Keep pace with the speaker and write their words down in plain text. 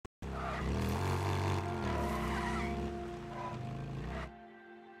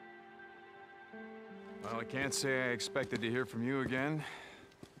Well, I can't say I expected to hear from you again.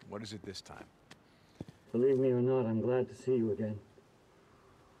 What is it this time? Believe me or not, I'm glad to see you again.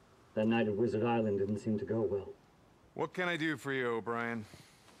 That night at Wizard Island didn't seem to go well. What can I do for you, O'Brien?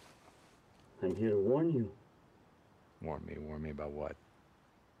 I'm here to warn you. Warn me about what?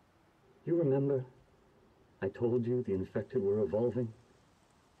 You remember? I told you the infected were evolving.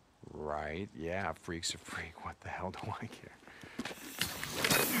 Right, yeah, freak's a freak. What the hell do I care?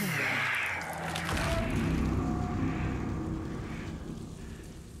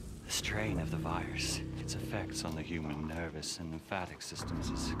 The strain of the virus, its effects on the human nervous and lymphatic systems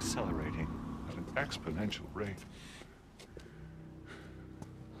is accelerating at an exponential rate.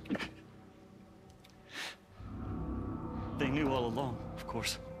 They knew all along, of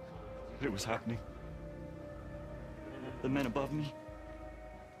course, that it was happening. The men above me.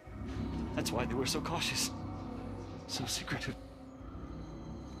 That's why they were so cautious, so secretive.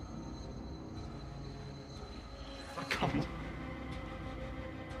 They're coming.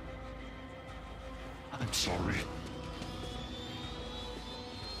 I'm sorry.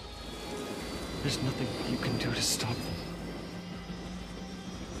 There's nothing you can do to stop them.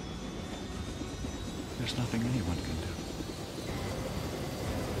 There's nothing anyone can do.